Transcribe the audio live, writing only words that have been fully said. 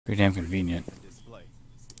Pretty damn convenient. I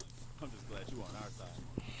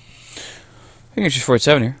think it's just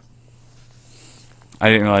 47 here. I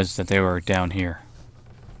didn't realize that they were down here.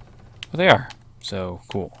 But they are. So,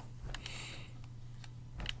 cool.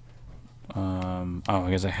 Oh, I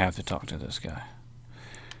guess I have to talk to this guy.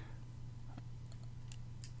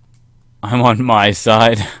 I'm on my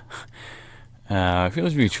side.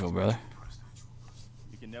 Feels mutual, brother.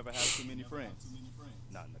 You can never have too many friends.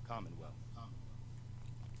 Not in the Commonwealth.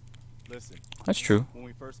 Listen. That's true. When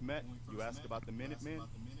we first met, you asked about the Minutemen.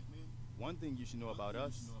 One thing you should know about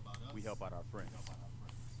us, we help out our friends.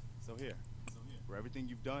 So here, for everything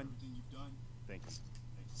you've done, thank you.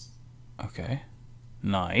 Okay.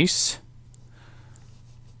 Nice.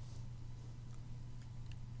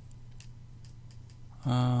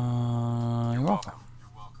 You're welcome.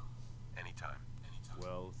 You're welcome. Anytime.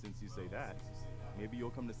 Well, since you say that, maybe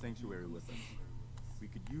you'll come to Sanctuary with us. We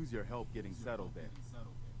could use your help getting settled there.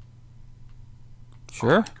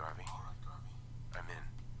 Sure. All right, Garvey. I'm in.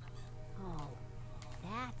 Oh,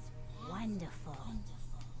 that's wonderful.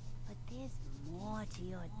 But there's more to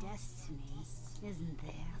your destiny, isn't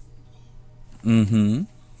there? Mm-hmm.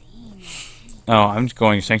 Oh, I'm just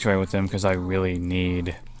going to Sanctuary with them because I really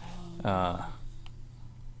need, help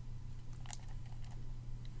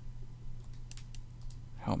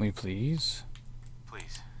me, please.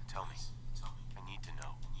 Please, tell me. I need to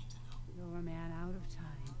know. You're a man out of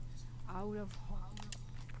time, out of hope.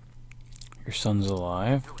 Your son's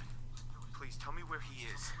alive. Do it. Please tell me where he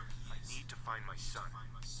is. I need to find my son. I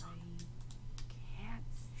can't.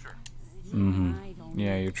 Sure. Mm-hmm.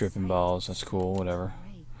 Yeah, you're tripping balls. That's cool. Whatever.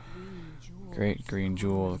 Great green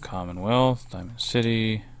jewel of the Commonwealth. Diamond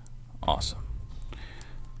City. Awesome.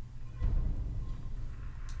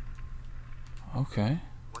 Okay.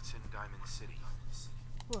 What's in Diamond City?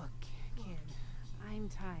 Look, kid, I'm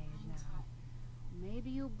tired now. Maybe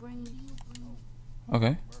you bring. Okay.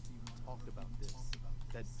 Murphy, we talked about this.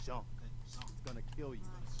 That junk. It's gonna kill you.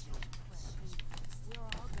 We're all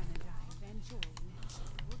gonna die eventually.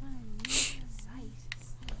 We're gonna need the sight.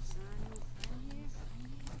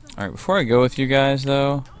 Alright, before I go with you guys,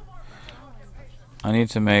 though, I need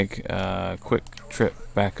to make a quick trip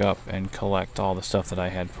back up and collect all the stuff that I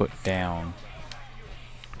had put down.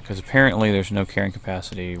 Because apparently there's no carrying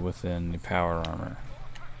capacity within the power armor.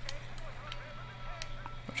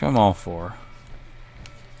 Which I'm all for.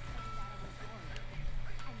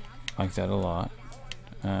 Like that a lot.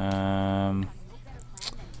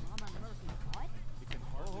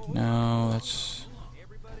 No, that's...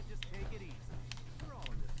 Everybody just take it easy. We're all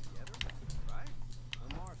in this together, right?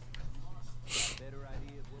 Well, Marcy, better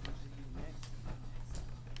idea of what we should do next?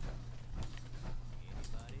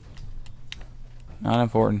 Anybody? not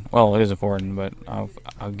important. Well, it is important, but I'll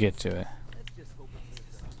get to it. Let's just hope it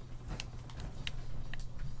lives up.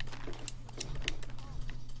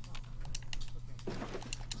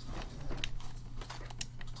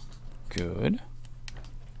 Good.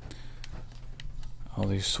 All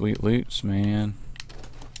these sweet loots, man.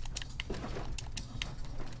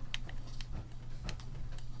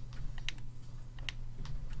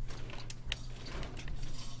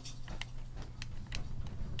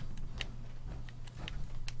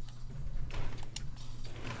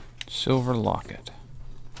 Silver locket.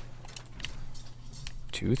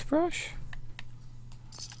 Toothbrush?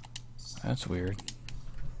 That's weird.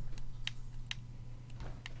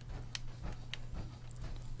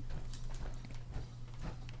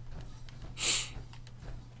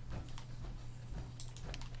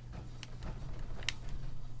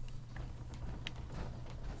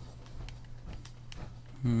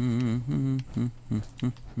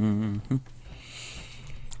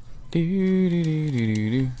 Do do do do do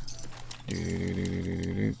do.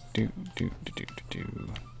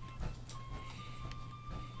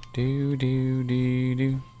 Do do do do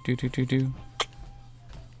do do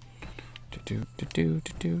do do do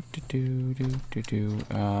do do do do do.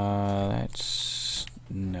 That's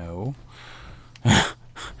no. That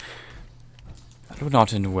would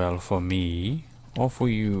not end well for me or for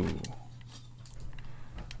you.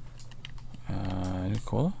 Any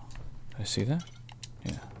cola? Did I see that?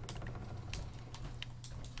 Yeah.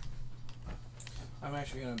 I'm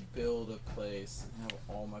actually gonna build a place and have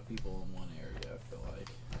all my people in one area, I feel like.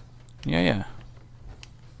 Yeah.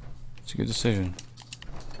 It's a good decision.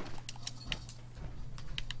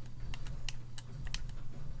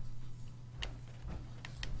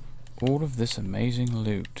 All of this amazing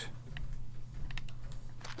loot.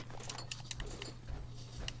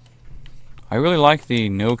 I really like the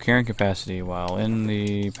no carrying capacity while in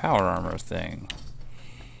the power armor thing.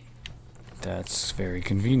 That's very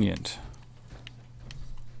convenient.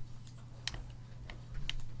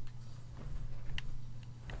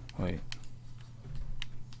 Wait.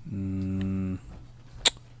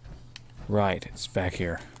 Right, it's back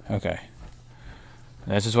here. Okay.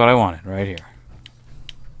 This is what I wanted, right here.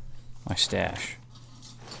 My stash.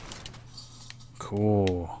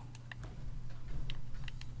 Cool.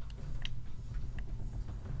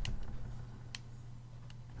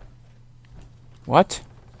 What?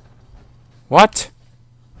 What?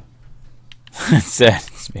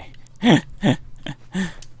 It's me.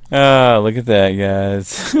 Oh, look at that,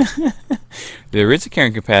 guys. There is a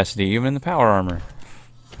carrying capacity even in the power armor.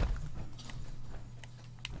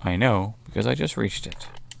 I know, because I just reached it.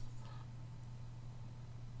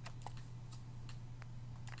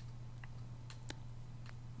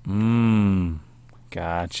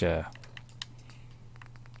 Gotcha.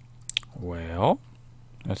 Well,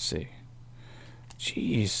 let's see.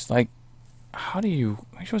 Jeez, like, how do you...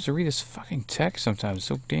 I'm supposed to read this fucking text sometimes. It's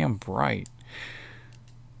so damn bright.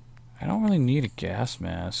 I don't really need a gas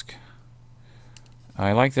mask.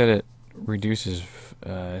 I like that it reduces...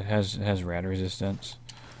 it has rad resistance.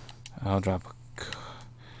 I'll drop a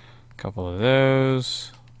couple of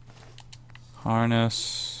those.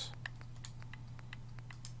 Harness.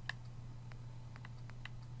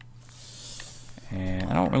 And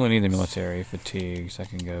I don't really need the military fatigues. I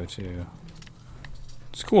can go to...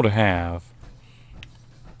 It's cool to have,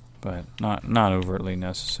 but not overtly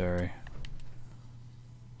necessary.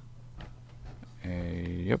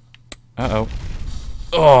 Yep. Uh-oh.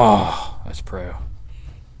 Oh, that's pro.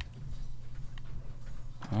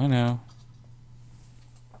 I know.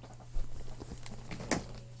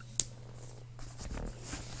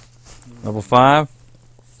 Level 5?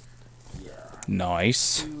 Yeah.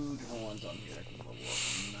 Nice. 2 different ones on here I can level up.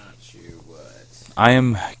 I'm not sure what. I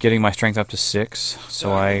am getting my strength up to 6,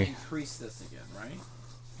 so I I... can increase this again, right?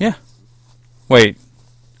 Yeah. Wait.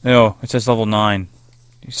 No, it says level 9.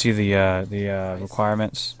 You see the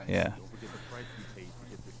requirements? Yeah. Don't forget the price we paid to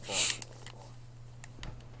get this far.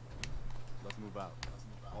 Let's move out.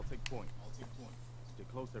 I'll take point. Stay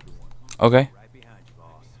close, everyone. Okay. Right behind you,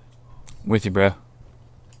 boss. With you, bro.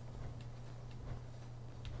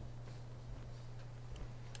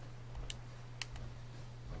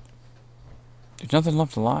 There's nothing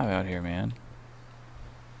left alive out here, man.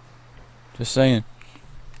 Just saying.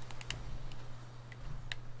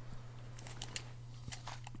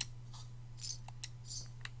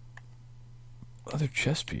 Other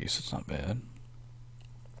chest piece, it's not bad.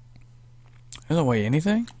 Doesn't weigh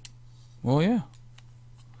anything? Well, yeah.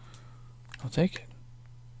 I'll take it.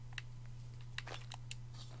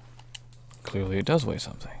 Clearly it does weigh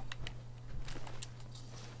something.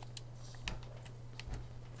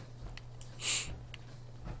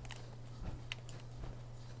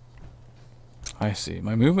 I see.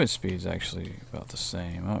 My movement speed's actually about the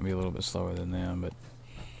same. I might be a little bit slower than them, but...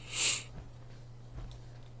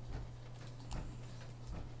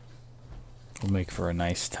 will make for a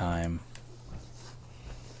nice time.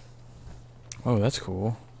 Oh, that's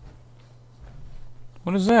cool.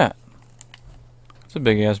 What is that? It's a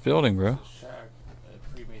big-ass building, bro. Shack. A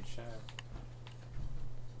pre-made shack.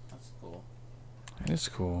 That's cool. It is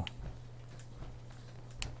cool.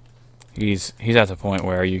 He's at the point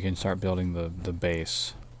where you can start building the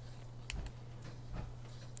base,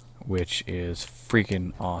 which is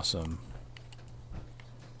freaking awesome.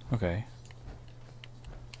 Okay.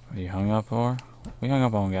 Are you hung up, or? We hung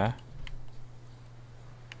up on, guy.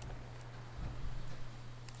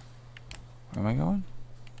 Where am I going?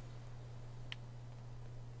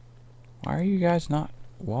 Why are you guys not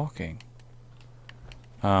walking?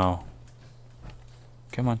 Oh.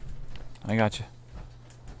 Come on. I got you.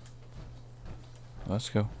 Let's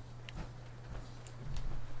go.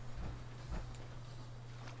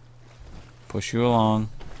 Push you along.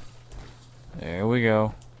 There we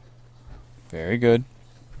go. Very good.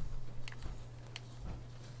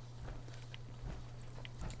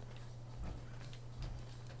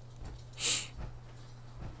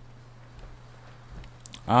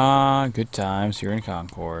 Ah, good times here in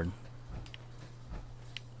Concord.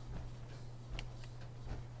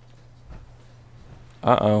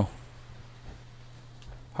 Uh-oh.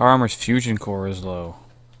 Our armor's fusion core is low.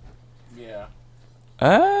 Yeah.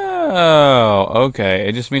 Oh, okay.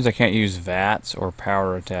 It just means I can't use VATs or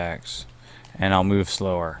power attacks. And I'll move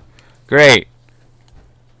slower. Great.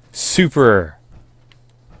 Super.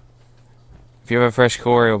 If you have a fresh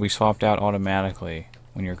core, it will be swapped out automatically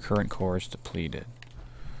when your current core is depleted.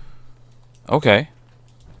 Okay.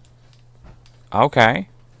 Okay.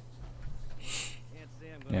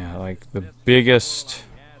 Yeah, like the biggest...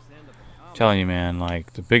 telling you, man,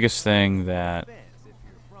 like the biggest thing that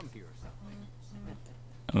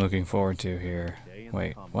I'm looking forward to here.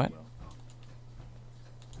 Wait, what?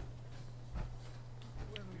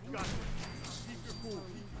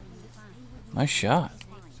 Nice shot.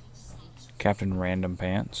 Captain Random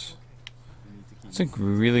Pants. We need to keep That's a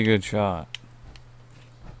really good shot.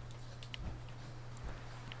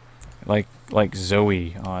 Like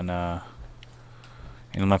Zoe on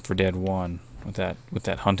in Left 4 Dead 1 with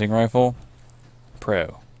that hunting rifle.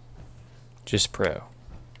 Pro. Just pro.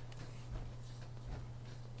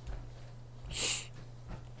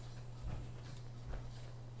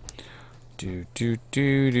 Do do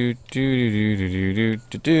do do do do do do do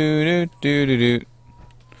do do do do.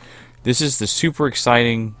 This is the super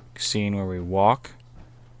exciting scene where we walk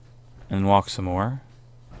and walk some more,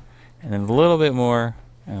 and then a little bit more,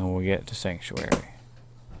 and we'll get to Sanctuary.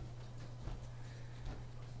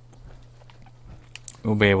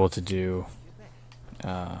 We'll be able to do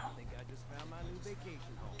your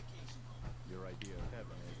idea of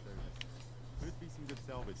heaven is there could be some good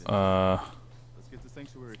salvage in it. Let's get to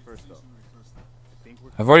Sanctuary first, though. I think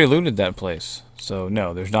we're I've already looted that place, so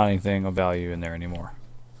no, there's not anything of value in there anymore.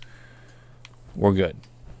 We're good.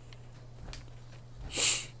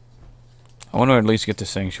 I want to at least get to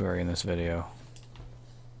Sanctuary in this video.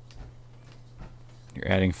 You're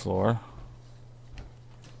adding floor.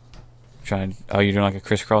 Oh, you're doing like a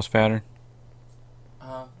crisscross pattern?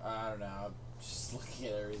 I don't know. I'm just looking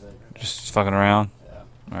at everything. Just fucking around? Yeah.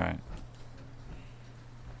 Alright.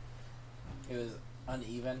 It was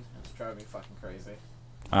uneven. It's driving me fucking crazy.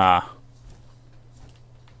 Ah.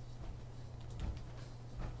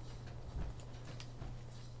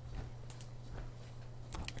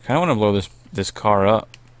 I kind of want to blow this car up,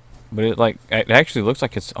 but it actually looks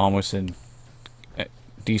like it's almost in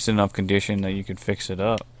decent enough condition that you could fix it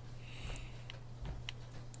up.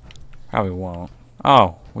 Probably won't.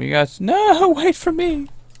 Oh, well, you guys, no, wait for me.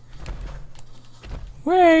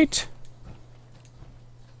 Wait.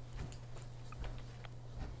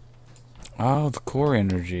 Oh, the core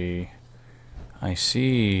energy. I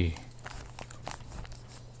see.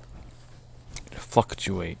 It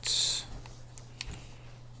fluctuates.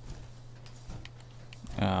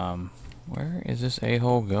 Where is this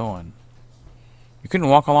a-hole going? You couldn't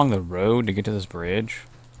walk along the road to get to this bridge?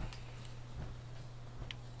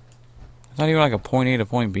 It's not even like a point A to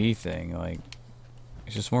point B thing. Like,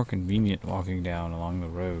 it's just more convenient walking down along the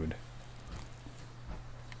road.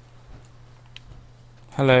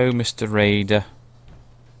 Hello, Mr. Raider.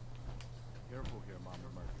 careful here, Mama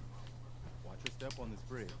Murphy. Watch your step on this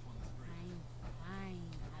bridge. Fine,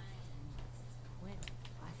 Hudson. Quit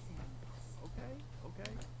fussing.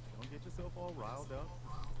 Okay. Don't get yourself all riled up.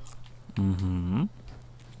 Mm-hmm.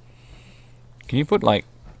 Can you put, like,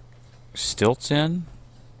 stilts in?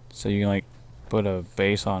 So you can, like, put a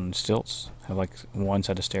base on stilts? Have, like, one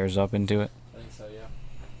set of stairs up into it? I think so, yeah.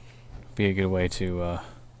 Be a good way to,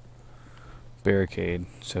 barricade,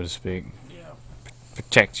 so to speak. Yeah.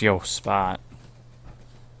 Protect your spot.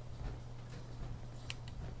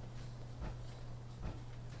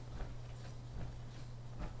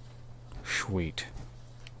 Sweet.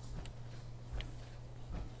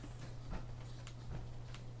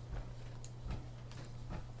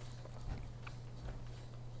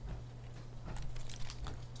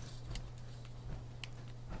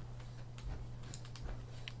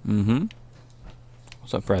 Mm-hmm.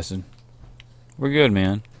 What's up, Preston? We're good,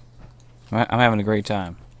 man. I'm having a great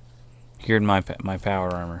time. Here in my power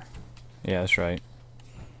armor. Yeah, that's right.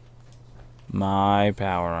 My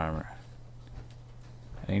power armor.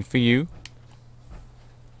 That ain't for you.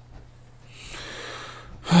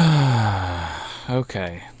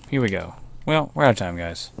 Okay, here we go. Well, we're out of time,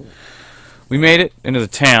 guys. We made it into the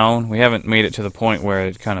town. We haven't made it to the point where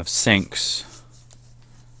it kind of sinks.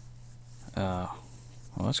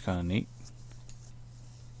 Well, that's kind of neat.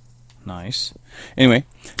 Nice. Anyway,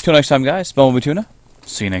 till next time, guys. Bumblebee Tuna.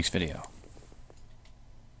 See you next video.